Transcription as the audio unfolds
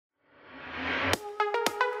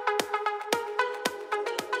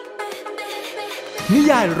นิ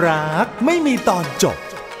ยายรักไม่มีตอนจบ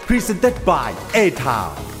Presented by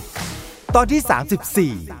A-Town ตอนที่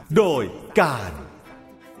34โดยการ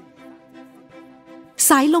ส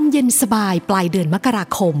ายลมเย็นสบายปลายเดือนมกรา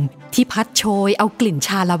คมที่พัดโชยเอากลิ่นช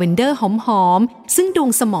าลาเวนเดอร์หอมๆซึ่งดวง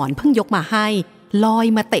สมรเพิ่งยกมาให้ลอย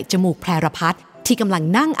มาเตะจมูกแพรพัฒน์ที่กำลัง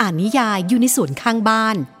นั่งอ่านนิยายอยู่ในสวนข้างบ้า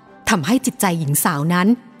นทำให้จิตใจหญิงสาวนั้น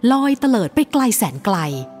ลอยเตลิดไปไกลแสนไกล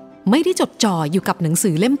ไม่ได้จดจ่ออยู่กับหนังสื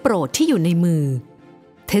อเล่มโปรดที่อยู่ในมือ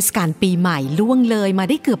เทศกาลปีใหม่ล่วงเลยมา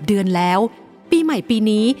ได้เกือบเดือนแล้วปีใหม่ปี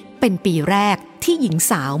นี้เป็นปีแรกที่หญิง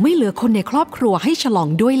สาวไม่เหลือคนในครอบครัวให้ฉลอง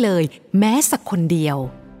ด้วยเลยแม้สักคนเดียว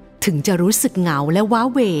ถึงจะรู้สึกเหงาและว้า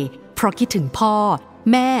เหวเพราะคิดถึงพ่อ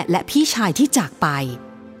แม่และพี่ชายที่จากไป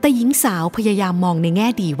แต่หญิงสาวพยายามมองในแง่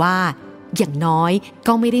ดีว่าอย่างน้อย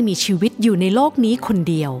ก็ไม่ได้มีชีวิตอยู่ในโลกนี้คน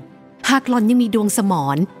เดียวหากหล่อนยังมีดวงสม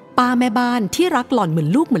รป้าแม่บ้านที่รักหล่อนเหมือน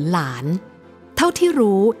ลูกเหมือนหลานเท่าที่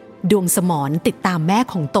รู้ดวงสมรติดตามแม่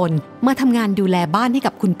ของตนมาทำงานดูแลบ้านให้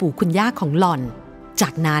กับคุณปู่คุณย่าของหล่อนจา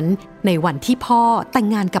กนั้นในวันที่พ่อแต่ง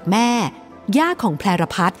งานกับแม่ย่าของแพร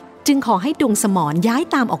พัฒน์จึงขอให้ดวงสมรย้าย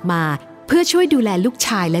ตามออกมาเพื่อช่วยดูแลลูกช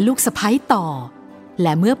ายและลูกสะใภ้ต่อแล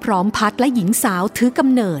ะเมื่อพร้อมพัฒน์และหญิงสาวถือก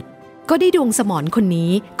ำเนิดก็ได้ดวงสมรคน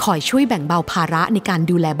นี้คอยช่วยแบ่งเบาภาระในการ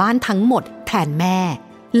ดูแลบ้านทั้งหมดแทนแม่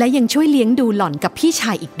และยังช่วยเลี้ยงดูหล่อนกับพี่ช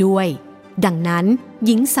ายอีกด้วยดังนั้นห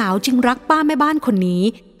ญิงสาวจึงรักป้าแม่บ้านคนนี้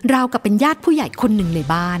ราวกับเป็นญาติผู้ใหญ่คนหนึ่งใน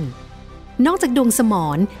บ้านนอกจากดวงสม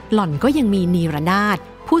รหล่อนก็ยังมีนีรนาถ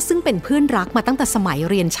ผู้ซึ่งเป็นเพื่อนรักมาตั้งแต่สมัย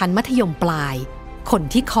เรียนชั้นมัธยมปลายคน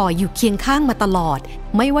ที่คอยอยู่เคียงข้างมาตลอด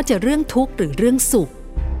ไม่ว่าจะเรื่องทุกข์หรือเรื่องสุข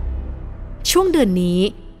ช่วงเดือนนี้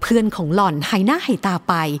เพื่อนของหล่อนหายหน้าหายตา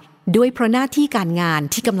ไปด้วยเพราะหน้าที่การงาน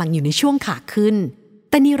ที่กำลังอยู่ในช่วงขาขึ้น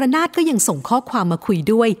แต่นีรนาถก็ยังส่งข้อความมาคุย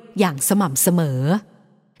ด้วยอย่างสม่ำเสมอ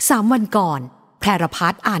3 วันก่อนแพรพั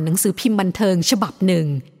ฒน์อ่านหนังสือพิมพ์บันเทิงฉบับหนึ่ง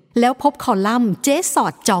แล้วพบคอลัมน์เจ๊สอ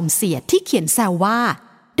ดจอมเสียดที่เขียนแซวว่า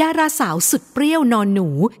ดาราสาวสุดเปรี้ยวนอนหนู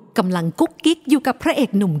กำลังกุ๊กกิ๊กอยู่กับพระเอก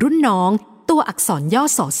หนุ่มรุ่นน้องตัวอักษรย่อ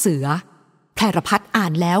สอเสือแพรพัฒน์อ่า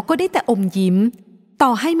นแล้วก็ได้แต่อมยิ้มต่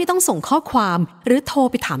อให้ไม่ต้องส่งข้อความหรือโทร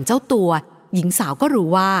ไปถามเจ้าตัวหญิงสาวก็รู้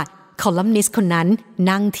ว่าคอลัมนิสต์คนนั้น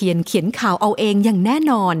นั่งเทียนเขียนข่าวเอาเองอย่างแน่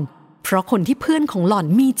นอนเพราะคนที่เพื่อนของหล่อน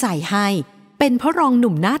มีใจให้เป็นพระรองห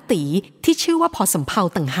นุ่มหน้าตีที่ชื่อว่าพอสำเภา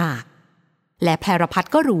ต่างหากและแพรพัฒ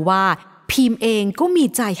น์ก็รู้ว่าพิมพ์เองก็มี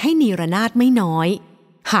ใจให้นีรนาถไม่น้อย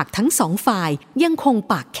หากทั้งสองฝ่ายยังคง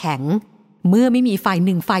ปากแข็งเมื่อไม่มีฝ่ายห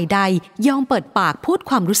นึ่งฝ่ายใดยอมเปิดปากพูด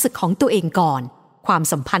ความรู้สึกของตัวเองก่อนความ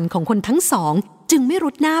สัมพันธ์ของคนทั้งสองจึงไม่รุ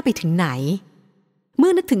ดหน้าไปถึงไหนเมื่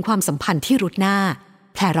อนึกถึงความสัมพันธ์ที่รุดหน้า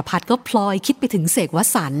แพรพัฒน์ก็พลอยคิดไปถึงเสกว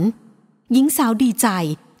สันต์หญิงสาวดีใจ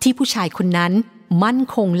ที่ผู้ชายคนนั้นมั่น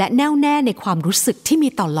คงและแน่วแน่ในความรู้สึกที่มี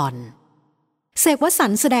ต่อหล่อนเสกวสั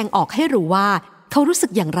นต์แสดงออกให้รู้ว่าเขารู้สึ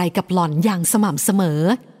กอย่างไรกับหล่อนอย่างสม่ำเสมอ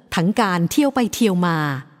ทั้งการเที่ยวไปเที่ยวมา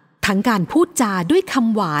ทั้งการพูดจาด้วยค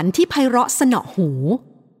ำหวานที่ไพเราะสนอหู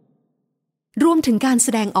รวมถึงการแส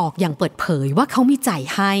ดงออกอย่างเปิดเผยว่าเขามีใจ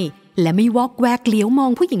ให้และไม่วอกแวกเลี้ยวมอ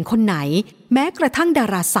งผู้หญิงคนไหนแม้กระทั่งดา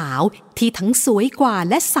ราสาวที่ทั้งสวยกว่า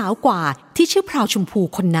และสาวกว่าที่ชื่อพราวชมพู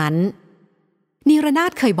คนนั้นนีรนา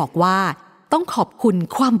ถเคยบอกว่าต้องขอบคุณ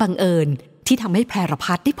ความบังเอิญที่ทำให้แพร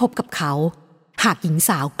พัฒน์ได้พบกับเขาหากหญิงส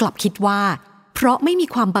าวกลับคิดว่าเพราะไม่มี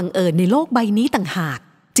ความบังเอิญในโลกใบนี้ต่างหาก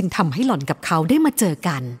จึงทำให้หล่อนกับเขาได้มาเจอ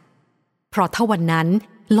กันเพราะถ้าวันนั้น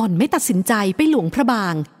หล่อนไม่ตัดสินใจไปหลวงพระบา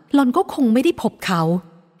งหล่อนก็คงไม่ได้พบเขา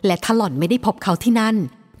และถ้าหล่อนไม่ได้พบเขาที่นั่น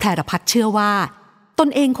แพรพัฒน์เชื่อว่าตน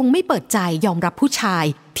เองคงไม่เปิดใจยอมรับผู้ชาย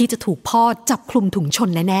ที่จะถูกพ่อจับคลุมถุงชน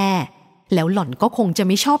แน่ๆแล้วหล่อนก็คงจะไ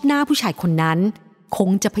ม่ชอบหน้าผู้ชายคนนั้นคง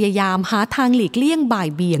จะพยายามหาทางหลีกเลี่ยงบ่าย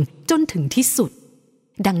เบี่ยงจนถึงที่สุด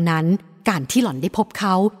ดังนั้นการที่หล่อนได้พบเข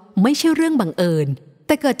าไม่ใช่เรื่องบังเอิญแ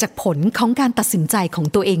ต่เกิดจากผลของการตัดสินใจของ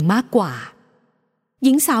ตัวเองมากกว่าห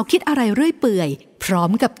ญิงสาวคิดอะไรเรื่อยเปื่อยพร้อม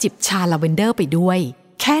กับจิบชาลาเวนเดอร์ไปด้วย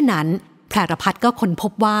แค่นั้นแพรพัฒน์ก็ค้นพ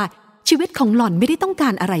บว่าชีวิตของหล่อนไม่ได้ต้องกา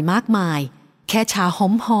รอะไรมากมายแค่ชาห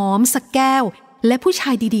อมๆสักแก้วและผู้ช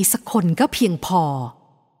ายดีๆสักคนก็เพียงพอ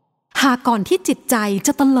หากก่อนที่จิตใจจ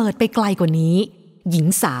ะเตลิดไปไกลกว่านี้หญิง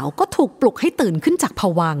สาวก็ถูกปลุกให้ตื่นขึ้นจากภ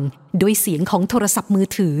วังค์โดยเสียงของโทรศัพท์มือ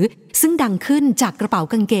ถือซึ่งดังขึ้นจากกระเป๋า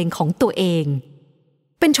กางเกงของตัวเอง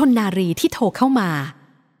เป็นชนนารีที่โทรเข้ามา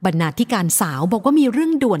บรรณาธิการสาวบอกว่ามีเรื่อ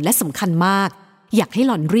งด่วนและสำคัญมากอยากให้ห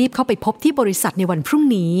ล่อนรีบเข้าไปพบที่บริษัทในวันพรุ่ง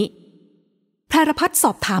นี้แพรพัฒน์ส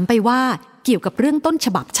อบถามไปว่าเกี่ยวกับเรื่องต้นฉ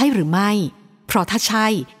บับใช่หรือไม่เพราะถ้าใช่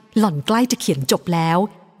หล่อนใกล้จะเขียนจบแล้ว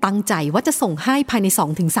ตั้งใจว่าจะส่งให้ภายใน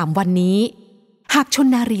 2-3 วันนี้หากชน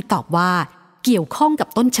นารีตอบว่าเกี่ยวข้องกับ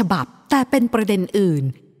ต้นฉบับแต่เป็นประเด็นอื่น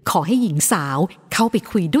ขอให้หญิงสาวเข้าไป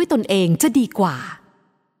คุยด้วยตนเองจะดีกว่า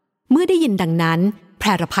เมื่อได้ยินดังนั้นแพ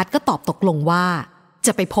รพัฒน์ก็ตอบตกลงว่า จ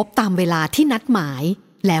ะไปพบตามเวลาที่นัดหมาย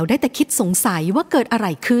แล้วได้แต่คิดสงสัยว่าเกิดอะไร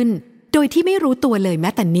ขึ้นโดยที่ไม่รู้ตัวเลยแม้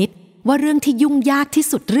แต่นิดว่าเรื่องที่ยุ่งยากที่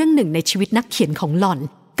สุดเรื่องหนึ่งในชีวิตนักเขียนของหล่อน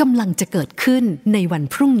กำลังจะเกิดขึ้นในวัน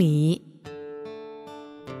พรุ่งนี้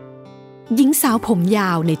หญิงสาวผมย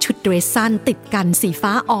าวในชุดเดรสสั้นติดกันสี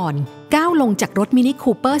ฟ้าอ่อนก้าวลงจากรถมินิ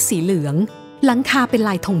คูเปอร์สีเหลืองหลังคาเป็นล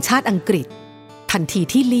ายธงชาติอังกฤษทันที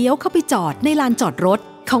ที่เลี้ยวเข้าไปจอดในลานจอดรถ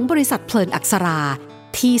ของบริษัทเพลินอักษรา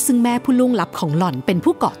ที่ซึ่งแม่ผู้ล่วงลับของหล่อนเป็น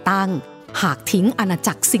ผู้ก่อตั้งหากทิ้งอาณา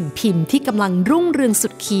จักรสิ่งพิมพ์ที่กำลังรุ่งเรืองสุ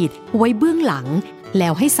ดขีดไว้เบื้องหลังแล้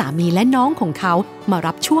วให้สามีและน้องของเขามา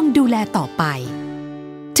รับช่วงดูแลต่อไป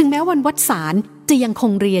ถึงแม้วันวสานจะยังค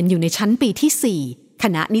งเรียนอยู่ในชั้นปีที่4ค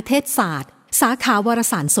ณะนิเทศศาสตร์สาขาวาร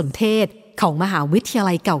สารสนเทศของมหาวิทยา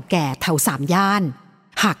ลัยเก่าแก่แถว3 ย่าน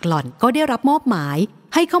หากหล่อนก็ได้รับมอบหมาย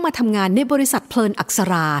ให้เข้ามาทำงานในบริษัทเพลินอักษ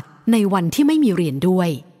ราในวันที่ไม่มีเรียนด้วย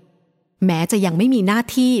แม้จะยังไม่มีหน้า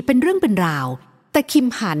ที่เป็นเรื่องเป็นราวแต่คิม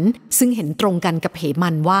หันซึ่งเห็นตรงกันกับเหมั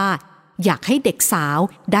นว่าอยากให้เด็กสาว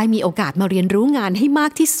ได้มีโอกาสมาเรียนรู้งานให้มา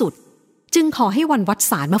กที่สุดจึงขอให้วันว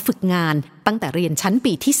สานมาฝึกงานตั้งแต่เรียนชั้น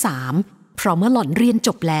ปีที่3เพราะเมื่อหล่อนเรียนจ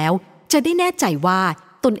บแล้วจะได้แน่ใจว่า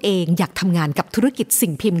ตนเองอยากทำงานกับธุรกิจสิ่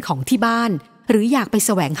งพิมพ์ของที่บ้านหรืออยากไปแส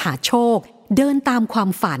วงหาโชคเดินตามความ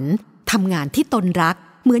ฝันทำงานที่ตนรัก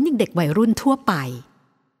เหมือนอย่างเด็กวัยรุ่นทั่วไป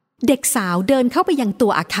เด็กสาวเดินเข้าไปยังตั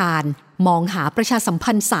วอาคารมองหาประชาสัม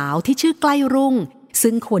พันธ์สาวที่ชื่อใกล้รุ่ง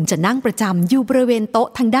ซึ่งควรจะนั่งประจำอยู่บริเวณโต๊ะ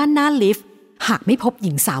ทางด้านหน้าลิฟต์หากไม่พบห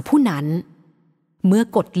ญิงสาวผู้นั้นเมื่อ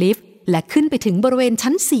กดลิฟต์และขึ้นไปถึงบริเวณ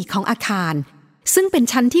ชั้น4ของอาคารซึ่งเป็น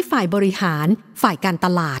ชั้นที่ฝ่ายบริหารฝ่ายการต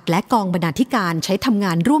ลาดและกองบรรณาธิการใช้ทำง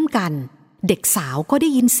านร่วมกันเด็กสาวก็ได้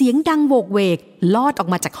ยินเสียงดังโวกเวกลอดออก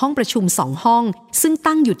มาจากห้องประชุม2 ห้องซึ่ง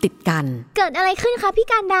ตั้งอยู่ติดกันเกิดอะไรขึ้นคะพี่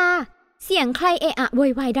การดาเสียงใครเอะอะโว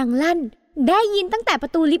ยวายดังลั่นได้ยินตั้งแต่ปร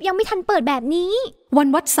ะตูลิฟต์ยังไม่ทันเปิดแบบนี้วัน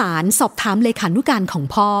วสานสอบถามเลขานุการของ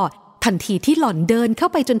พ่อทันทีที่หล่อนเดินเข้า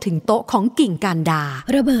ไปจนถึงโต๊ะของกิ่งการดา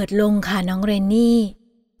ระเบิดลงค่ะน้องเรนนี่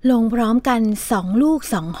ลงพร้อมกัน2 ลูก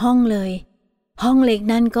2 ห้องเลยห้องเล็ก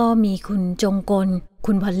นั่นก็มีคุณจงกล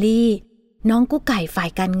คุณพอลลี่น้องกุ๊กไก่ฝ่าย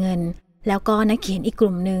การเงินแล้วก็นักเขียนอีกก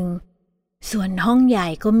ลุ่มหนึ่งส่วนห้องใหญ่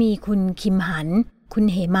ก็มีคุณคิมหันคุณ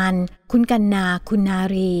เหมันคุณกันนาคุณนา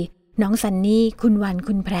รีน้องซันนี่คุณวัน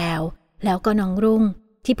คุณแพรวแล้วก็น้องรุ่ง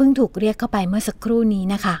ที่เพิ่งถูกเรียกเข้าไปเมื่อสักครู่นี้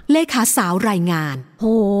นะคะเลขาสาวรายงานโห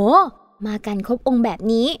มากันครบองค์แบบ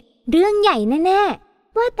นี้เรื่องใหญ่แน่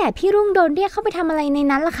ๆว่าแต่พี่รุ่งโดนเรียกเข้าไปทำอะไรใน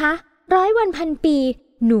นั้นล่ะคะ100 วันพันปี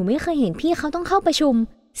หนูไม่เคยเห็นพี่เขาต้องเข้าประชุม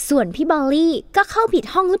ส่วนพี่บอลลี่ก็เข้าผิด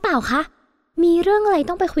ห้องหรือเปล่าคะมีเรื่องอะไร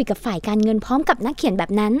ต้องไปคุยกับฝ่ายการเงินพร้อมกับนักเขียนแบ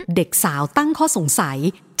บนั้นเด็กสาวตั้งข้อสงสัย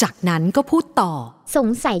จากนั้นก็พูดต่อสง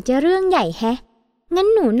สัยจะเรื่องใหญ่แฮะงั้น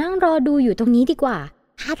หนูนั่งรอดูอยู่ตรงนี้ดีกว่า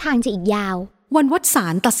ท่าทางจะอีกยาววันวสา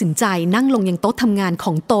นตัดสินใจนั่งลงยังโต๊ะทำงานข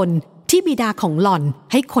องตนที่บิดาของหล่อน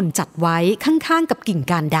ให้คนจัดไว้ข้างๆกับกิ่ง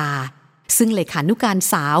การดาซึ่งเลขานุการ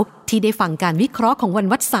สาวที่ได้ฟังการวิเคราะห์ของวัน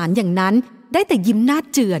วสานอย่างนั้นได้แต่ยิ้มหน้า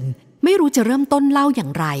เจือนไม่รู้จะเริ่มต้นเล่าอย่า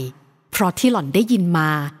งไรเพราะที่หล่อนได้ยินมา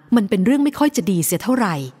มันเป็นเรื่องไม่ค่อยจะดีเสียเท่าไห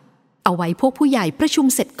ร่เอาไว้พวกผู้ใหญ่ประชุม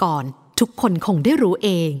เสร็จก่อนทุกคนคงได้รู้เอ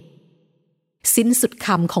งสิ้นสุดค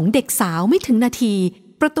ำของเด็กสาวไม่ถึงนาที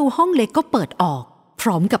ประตูห้องเล็กก็เปิดออกพ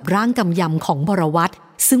ร้อมกับร่างกำยำของบรวัต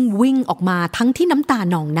ซึ่งวิ่งออกมาทั้งที่น้ำตา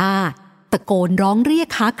นองหน้าตะโกนร้องเรียก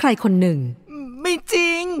หาใครคนหนึ่งไม่จ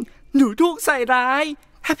ริงหนูถูกใส่ร้าย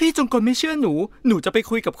ถ้าพี่จงกลไม่เชื่อหนูจะไป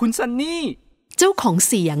คุยกับคุณซันนี่เจ้าของ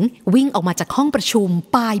เสียงวิ่งออกมาจากห้องประชุม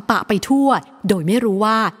ปายปะไปทั่วโดยไม่รู้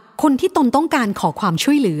ว่าคนที่ตนต้องการขอความ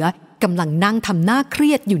ช่วยเหลือกำลังนั่งทำหน้าเครี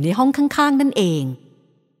ยดอยู่ในห้องข้างๆนั่นเอง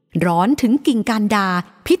ร้อนถึงกิ่งการดา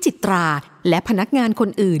พิจิตราและพนักงานคน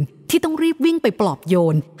อื่นที่ต้องรีบวิ่งไปปลอบโย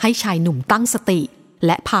นให้ชายหนุ่มตั้งสติแ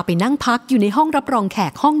ละพาไปนั่งพักอยู่ในห้องรับรองแข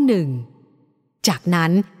กห้องหนึ่งจากนั้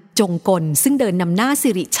นจงกลซึ่งเดินนำหน้าสิ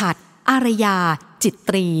ริชัดอารยาจิต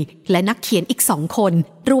ตรีและนักเขียนอีก2 คน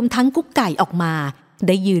รวมทั้งกุ๊กไก่ออกมาไ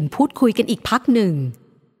ด้ยืนพูดคุยกันอีกพักหนึ่ง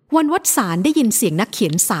วันวสานได้ยินเสียงนักเขีย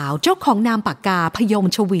นสาวเจ้าของนามปากกาพยม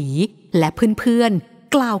ชวีและเพื่อน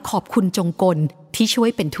ๆกล่าวขอบคุณจงกลที่ช่วย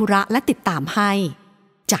เป็นธุระและติดตามให้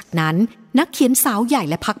จากนั้นนักเขียนสาวใหญ่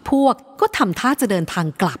และพรรคพวกก็ทำท่าจะเดินทาง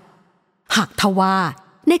กลับหากทว่า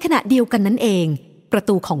ในขณะเดียวกันนั้นเองประ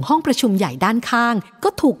ตูของห้องประชุมใหญ่ด้านข้างก็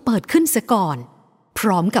ถูกเปิดขึ้นเสียก่อนพ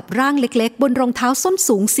ร้อมกับร่างเล็กๆบนรองเท้าส้น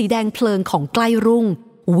สูงสีแดงเพลิงของใกล้รุ่ง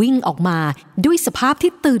วิ่งออกมาด้วยสภาพ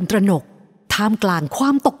ที่ตื่นตระหนกท่ามกลางควา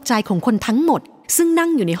มตกใจของคนทั้งหมดซึ่งนั่ง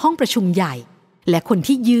อยู่ในห้องประชุมใหญ่และคน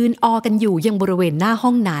ที่ยืนออกันอยู่ยังบริเวณหน้าห้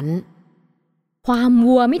องนั้นความ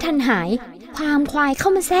วัวไม่ทันหายความควายเข้า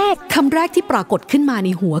มาแทรกคำแรกที่ปรากฏขึ้นมาใน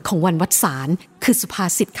หัวของวันวสานคือสุภา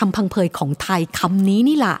ษิตคำพังเพยของไทยคำนี้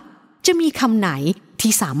นี่ล่ะจะมีคำไหน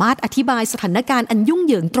ที่สามารถอธิบายสถานการณ์อันยุ่งเ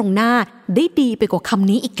หยิงตรงหน้าได้ดีไปกว่าคำ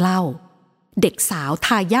นี้อีกเล่าเด็กสาวท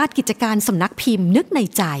ายาทกิจการสำนักพิมพ์นึกใน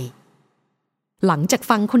ใจหลังจาก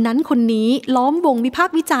ฟังคนนั้นคนนี้ล้อมวงวิพาก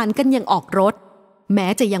ษ์วิจารณ์กันอย่างออกรถแม้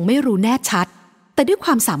จะยังไม่รู้แน่ชัดแต่ด้วยคว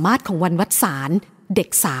ามสามารถของวรรณวรรณสารเด็ก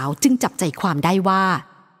สาวจึงจับใจความได้ว่า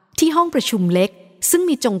ที่ห้องประชุมเล็กซึ่ง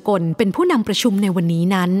มีจงกลเป็นผู้นำประชุมในวันนี้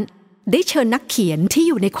นั้นได้เชิญนักเขียนที่อ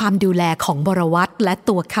ยู่ในความดูแลของบรวัตและ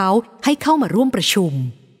ตัวเขาให้เข้ามาร่วมประชุม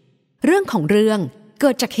เรื่องของเรื่องเกิ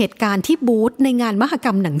ดจากเหตุการณ์ที่บูธในงานมหกร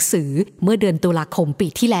รมหนังสือเมื่อเดือนตุลาคมปี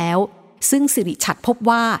ที่แล้วซึ่งสิริฉัตรพบ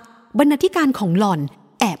ว่าบรรณาธิการของหล่อน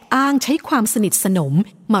แอบอ้างใช้ความสนิทสนม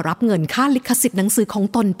มารับเงินค่าลิขสิทธิ์หนังสือของ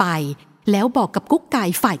ตนไปแล้วบอกกับกุ๊กไก่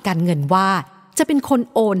ฝ่ายการเงินว่าจะเป็นคน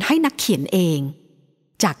โอนให้นักเขียนเอง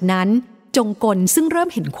จากนั้นจงกลซึ่งเริ่ม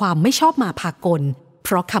เห็นความไม่ชอบมาพากลเพ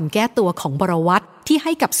ราะคำแก้ตัวของบรวัตที่ใ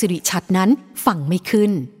ห้กับสิริฉัตรนั้นฟังไม่ขึ้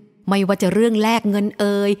นไม่ว่าจะเรื่องแลกเงินเ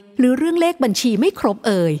อ่ยหรือเรื่องเลขบัญชีไม่ครบเ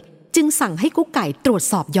อ่ยจึงสั่งให้กุ๊กไก่ตรวจ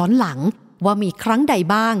สอบย้อนหลังว่ามีครั้งใด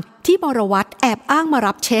บ้างที่บรวัตแอบอ้างมา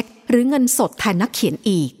รับเช็คหรือเงินสดแทนนักเขียน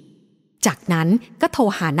อีกจากนั้นก็โทร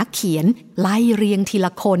หานักเขียนไล่เรียงทีล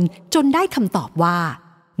ะคนจนได้คำตอบว่า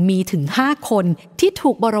มีถึง5 คนที่ถู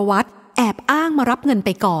กบรวัตแอบอ้างมารับเงินไป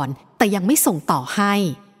ก่อนแต่ยังไม่ส่งต่อให้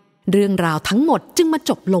เรื่องราวทั้งหมดจึงมา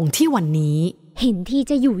จบลงที่วันนี้เห็นที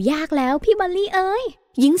จะอยู่ยากแล้วพี่บัลลี่เอ้ย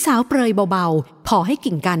หญิงสาวเปรยเบาๆพอให้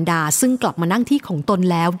กิ่งการดาซึ่งกลับมานั่งที่ของตน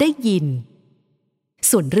แล้วได้ยิน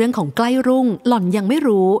ส่วนเรื่องของใกล้รุ่งหล่อนยังไม่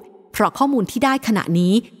รู้เพราะข้อมูลที่ได้ขณะ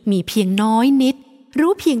นี้มีเพียงน้อยนิด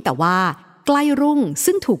รู้เพียงแต่ว่าใกล้รุ่ง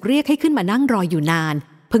ซึ่งถูกเรียกให้ขึ้นมานั่งรออยู่นาน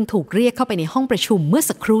เพิ่งถูกเรียกเข้าไปในห้องประชุมเมื่อ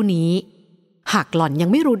สักครู่นี้หากหล่อนยัง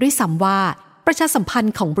ไม่รู้ด้วยซ้ำว่าประชาสัมพัน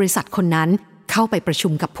ธ์ของบริษัทคนนั้นเข้าไปประชุ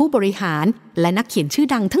มกับผู้บริหารและนักเขียนชื่อ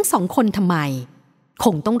ดังทั้ง2 คนทำไมค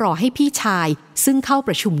งต้องรอให้พี่ชายซึ่งเข้าป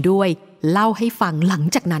ระชุมด้วยเล่าให้ฟังหลัง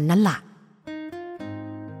จากนั้นนั่นล่ะ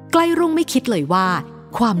ใกล้รุ่งไม่คิดเลยว่า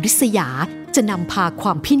ความริษยาจะนำพาคว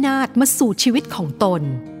ามพินาศมาสู่ชีวิตของตน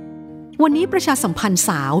วันนี้ประชาสัมพันธ์ส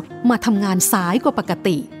าวมาทำงานสายกว่าปก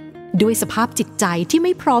ติด้วยสภาพจิตใจที่ไ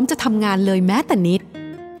ม่พร้อมจะทำงานเลยแม้แต่นิด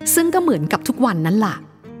ซึ่งก็เหมือนกับทุกวันนั่นล่ะ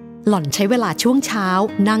หล่อนใช้เวลาช่วงเช้า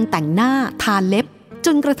นั่งแต่งหน้าทาเล็บจ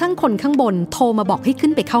นกระทั่งคนข้างบนโทรมาบอกให้ขึ้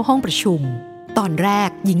นไปเข้าห้องประชุมตอนแรก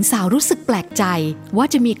หญิงสาวรู้สึกแปลกใจว่า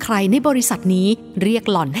จะมีใครในบริษัทนี้เรียก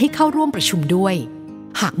หล่อนให้เข้าร่วมประชุมด้วย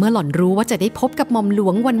หากเมื่อหล่อนรู้ว่าจะได้พบกับหม่อมหล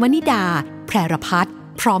วงวรรณวนิดาแพรรพัฒน์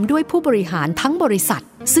พร้อมด้วยผู้บริหารทั้งบริษัท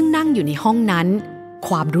ซึ่งนั่งอยู่ในห้องนั้นค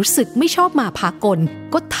วามรู้สึกไม่ชอบมาพากล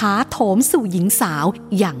ก็ท้าโถมสู่หญิงสาว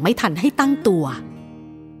อย่างไม่ทันให้ตั้งตัว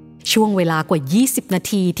ช่วงเวลากว่า20 นา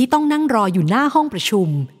ทีที่ต้องนั่งรออยู่หน้าห้องประชุม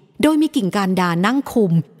โดยมีกิ่งการดานั่งคุ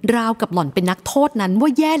มราวกับหล่อนเป็นนักโทษนั้นว่า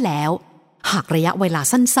แย่แล้วหากระยะเวลา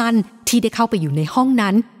สั้นๆที่ได้เข้าไปอยู่ในห้อง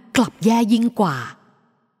นั้นกลับแย่ยิ่งกว่า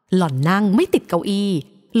หล่อนนั่งไม่ติดเก้าอี้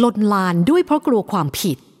ลนลานด้วยเพราะกลัวความ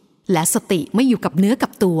ผิดและสติไม่อยู่กับเนื้อกั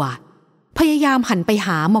บตัวพยายามหันไปห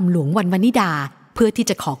าหม่อมหลวงวรรณวนิดาเพื่อที่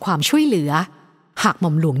จะขอความช่วยเหลือหากหม่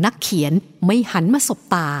อมหลวงนักเขียนไม่หันมาสบ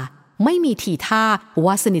ตาไม่มีทีท่า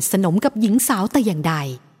ว่าสนิทสนมกับหญิงสาวแต่อย่างใด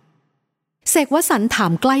เสกวสันต์ถา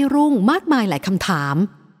มใกล้รุ่งมากมายหลายคำถาม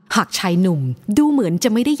หากชายหนุ่มดูเหมือนจะ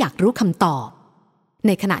ไม่ได้อยากรู้คำตอบใ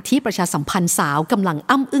นขณะที่ประชาสัมพันธ์สาวกำลัง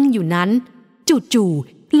อ้ำอึ้งอยู่นั้นจู่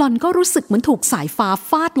ๆหล่อนก็รู้สึกเหมือนถูกสายฟ้า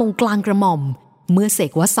ฟาดลงกลางกระหม่อมเมื่อเส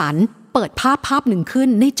กวสันต์เปิดภาพหนึ่งขึ้น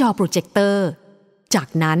ในจอโปรเจคเตอร์จาก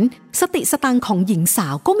นั้นสติสตังของหญิงสา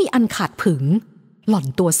วก็มีอันขาดผึงหล่อน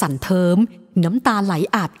ตัวสั่นเทิมน้ำตาไหล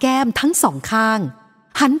อาบแก้มทั้ง2 ข้าง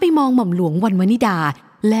หันไปมองหม่อมหลวงวรรณวนิดา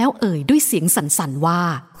แล้วเอ่ยด้วยเสียงสั่นๆว่า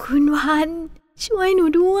คุณวันช่วยหนู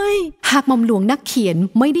ด้วยหากหม่อมหลวงนักเขียน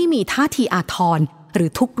ไม่ได้มีท่าทีอาทรหรือ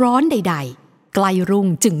ทุกข์ร้อนใดๆไกลรุ่ง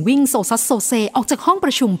จึงวิ่งโซซัสโซเซออกจากห้องป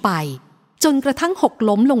ระชุมไปจนกระทั่งหก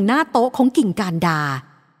ล้มลงหน้าโต๊ะของกิ่งการดา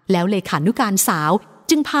แล้วเลขานุการสาว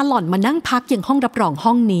จึงพาหล่อนมานั่งพักยังห้องรับรองห้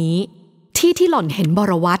องนี้ที่หล่อนเห็นบ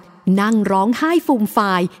รวัตนั่งร้องไห้ฟูมฟ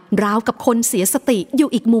ายราวกับคนเสียสติอยู่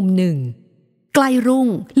อีกมุมหนึ่งไกลรุ่ง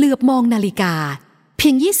เหลือบมองนาฬิกาเพี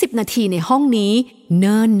ยง20 นาทีในห้องนี้เ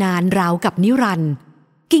นิ่นนานราวกับนิรันดร์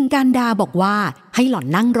กิ่งการดาบอกว่าให้หล่อน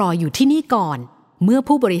นั่งรออยู่ที่นี่ก่อนเมื่อ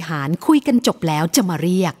ผู้บริหารคุยกันจบแล้วจะมาเ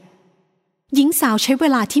รียกหญิงสาวใช้เว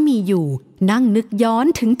ลาที่มีอยู่นั่งนึกย้อน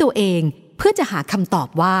ถึงตัวเองเพื่อจะหาคำตอบ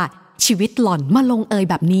ว่าชีวิตหล่อนมาลงเอย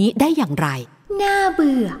แบบนี้ได้อย่างไรน่าเ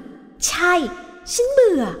บื่อใช่ฉันเ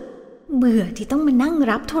บื่อที่ต้องมานั่ง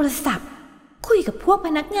รับโทรศัพท์คุยกับพวกพ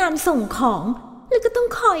นักงานส่งของแล้วก็ต้อง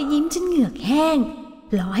คอยยิ้มจนเหงือกแห้ง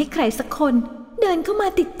รอให้ใครสักคนเดินเข้ามา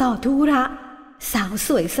ติดต่อธุระสาวส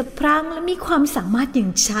วยสะพรั่งและมีความสามารถอย่า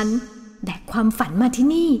งฉันแบกความฝันมาที่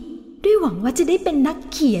นี่ด้วยหวังว่าจะได้เป็นนัก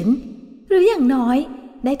เขียน หรืออย่างน้อย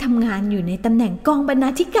ได้ทำงานอยู่ในตำแหน่งกองบรรณา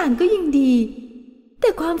ธิการก็ยังดีแต่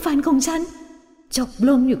ความฝันของฉันจบล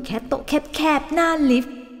งอยู่แค่โต๊ะแคบๆหน้าลิฟ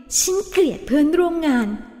ต์ฉันเกลียดเพื่อนร่วมงาน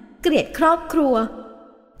เกลียดครอบครัว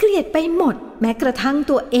เกลียดไปหมดแม้กระทั่ง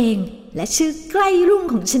ตัวเองและชื่อใกล้รุ่ง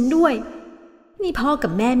ของฉันด้วยนี่พ่อกั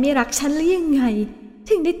บแม่ไม่รักฉันหรือยังไง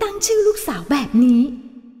ถึงได้ตั้งชื่อลูกสาวแบบนี้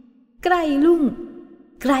ใกล้รุ่ง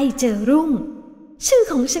ใกล้เจอรุ่งชื่อ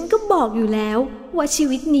ของฉันก็บอกอยู่แล้วว่าชี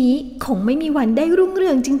วิตนี้คงไม่มีวันได้รุ่งเรื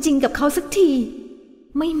องจริงๆกับเขาสักที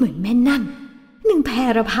ไม่เหมือนแม่นั่นหนึ่งแพ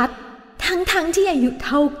รพัฒน์ทั้งที่อายุเ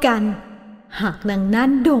ท่ากันหากนางนั่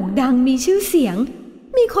นโด่งดังมีชื่อเสียง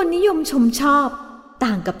มีคนนิยมชมชอบ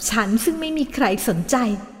ต่างกับฉันซึ่งไม่มีใครสนใจ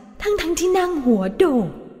ทั้งที่นั่งหัวโด่ง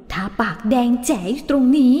ทาปากแดงแจ๋อยู่ตรง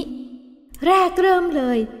นี้แรกเริ่มเล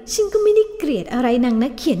ยฉันก็ไม่ได้เกลียดอะไรนางนั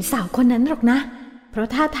กเขียนสาวคนนั้นหรอกนะเพราะ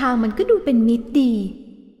ท่าทางมันก็ดูเป็นมิตรดี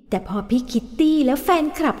แต่พอพี่คิตตี้และแฟน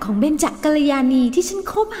คลับของเบญจกัลยาณีที่ฉัน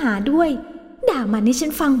คบหาด้วยด่ามันให้ฉั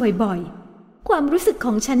นฟังบ่อยๆความรู้สึกข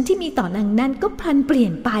องฉันที่มีต่อนางนั่นก็พลันเปลี่ย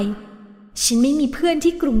นไปฉันไม่มีเพื่อน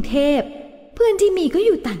ที่กรุงเทพเพื่อนที่มีก็อ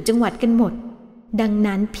ยู่ต่างจังหวัดกันหมดดัง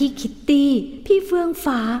นั้นพี่คิตตี้พี่เฟื่อง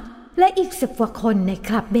ฟ้าและอีก10 กว่าคนในค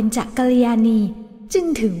ลับเบญจกัลยาณีจึง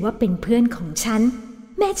ถือว่าเป็นเพื่อนของฉัน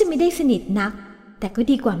แม้จะไม่ได้สนิทนักแต่ก็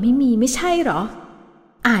ดีกว่าไม่มีไม่ใช่หรอ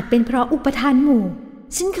อาจเป็นเพราะอุปทานหมู่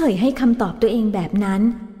ฉันเคยให้คำตอบตัวเองแบบนั้น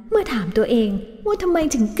เมื่อถามตัวเองว่าทำไม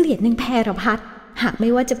ถึงเกลียดนางแพรพัฒน์หากไม่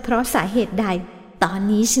ว่าจะเพราะสาเหตุใดตอน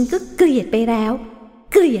นี้ฉันก็เกลียดไปแล้ว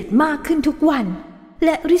เกลียดมากขึ้นทุกวันแล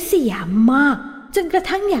ะริษยามากจนกระ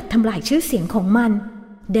ทั่งอยากทำลายชื่อเสียงของมัน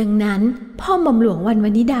ดังนั้นพ่อหม่อมหลวงวรรณว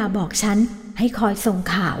นิดาบอกฉันให้คอยส่ง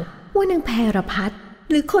ข่าวว่านางแพรพัฒน์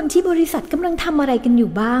หรือคนที่บริษัทกำลังทำอะไรกันอ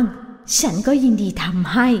ยู่บ้างฉันก็ยินดีท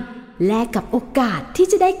ำให้แลกกับโอกาสที่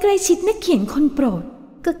จะได้ใกล้ชิดนักเขียนคนโปรด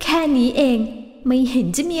ก็แค่นี้เองไม่เห็น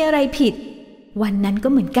จะมีอะไรผิดวันนั้นก็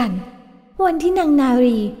เหมือนกันวันที่นางนา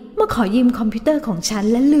รีมาขอยืมคอมพิวเตอร์ของฉัน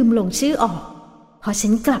และลืมลงชื่อออกพอฉั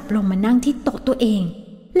นกลับลงมานั่งที่โต๊ะตัวเอง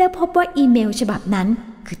แล้วพบว่าอีเมลฉบับนั้น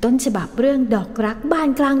คือต้นฉบับเรื่องดอกรักบาน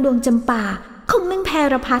กลางดวงจำปาของนางแพ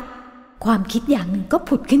รพัฒน์ความคิดอย่างหนึ่งก็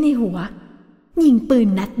ผุดขึ้นในหัวยิงปืน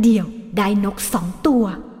นัดเดียวได้นก2 ตัว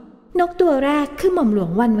นกตัวแรกคือหม่อมหลว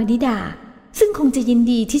งวรรณวนิดาซึ่งคงจะยิน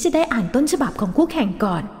ดีที่จะได้อ่านต้นฉบับของคู่แข่ง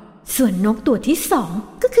ก่อนส่วนนกตัวที่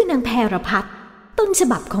2ก็คือนางแพรพัฒน์ต้นฉ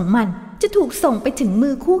บับของมันจะถูกส่งไปถึงมื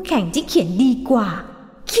อคู่แข่งที่เขียนดีกว่า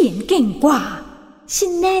เขียนเก่งกว่าฉั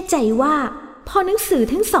นแน่ใจว่าพอหนังสือ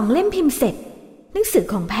ทั้ง2 เล่มพิมพ์เสร็จหนังสือ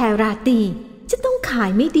ของแพรราตรีจะต้องขาย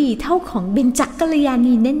ไม่ดีเท่าของเบญจกัลยา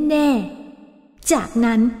ณีแน่ๆจาก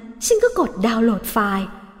นั้นฉันก็กดดาวน์โหลดไฟล์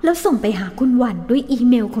แล้วส่งไปหาคุณวันด้วยอี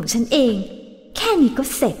เมลของฉันเองแค่นี้ก็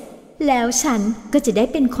เสร็จแล้วฉันก็จะได้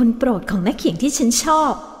เป็นคนโปรดของนักเขียนที่ฉันชอ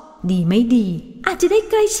บดีไม่ดีอาจจะได้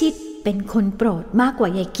ใกล้ชิดเป็นคนโปรดมากกว่า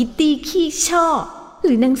ยายคิตตี้ขี้ช่อห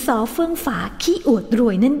รือนางซอเฟื่องฟ้าขี้อวดร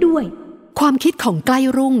วยนั่นด้วยความคิดของใกล้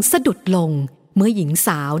รุ่งสะดุดลงเมื่อหญิงส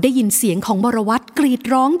าวได้ยินเสียงของวรวัตรกรีด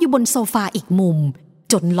ร้องอยู่บนโซฟาอีกมุม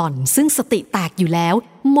จนหล่อนซึ่งสติแตกอยู่แล้ว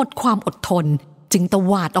หมดความอดทนจึงต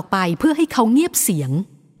วาดออกไปเพื่อให้เขาเงียบเสียง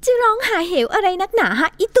จะร้องหาเหวอะไรนักหนาฮะ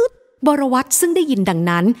อีตุ๊ดวรวัตรซึ่งได้ยินดัง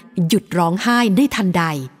นั้นหยุดร้องไห้ได้ทันใด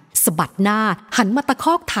สะบัดหน้าหันมาตะค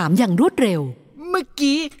อกถามอย่างรวดเร็วเมื่อ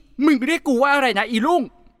กี้มึงเรียกกูว่าอะไรนะอีลุง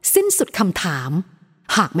สิ้นสุดคำถาม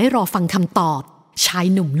หากไม่รอฟังคำตอบชาย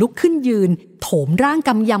หนุ่มลุกขึ้นยืนโถมร่างก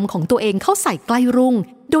ำยำของตัวเองเข้าใส่ใกล้รุ่ง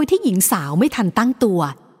โดยที่หญิงสาวไม่ทันตั้งตัว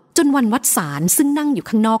จนวันวัดสารซึ่งนั่งอยู่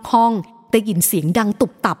ข้างนอกห้องได้ยินเสียงดังตุ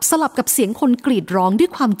บตับสลับกับเสียงคนกรีดร้องด้วย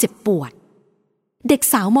ความเจ็บปวดเด็ก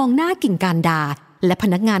สาวมองหน้ากิ่งการดาและพ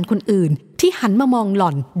นักงานคนอื่นที่หันมามองหล่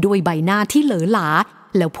อนด้วยใบหน้าที่เหลอหลา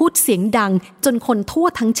แล้วพูดเสียงดังจนคนทั่ว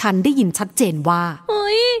ทั้งชั้นได้ยินชัดเจนว่าเ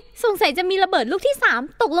ฮ้ยสงสัยจะมีระเบิดลูกที่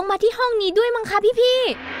3ตกลงมาที่ห้องนี้ด้วยมั้งคะพี่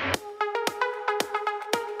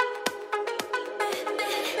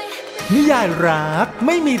นิยายรักไ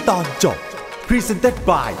ม่มีตอนจบ Presented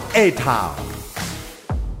by A-Town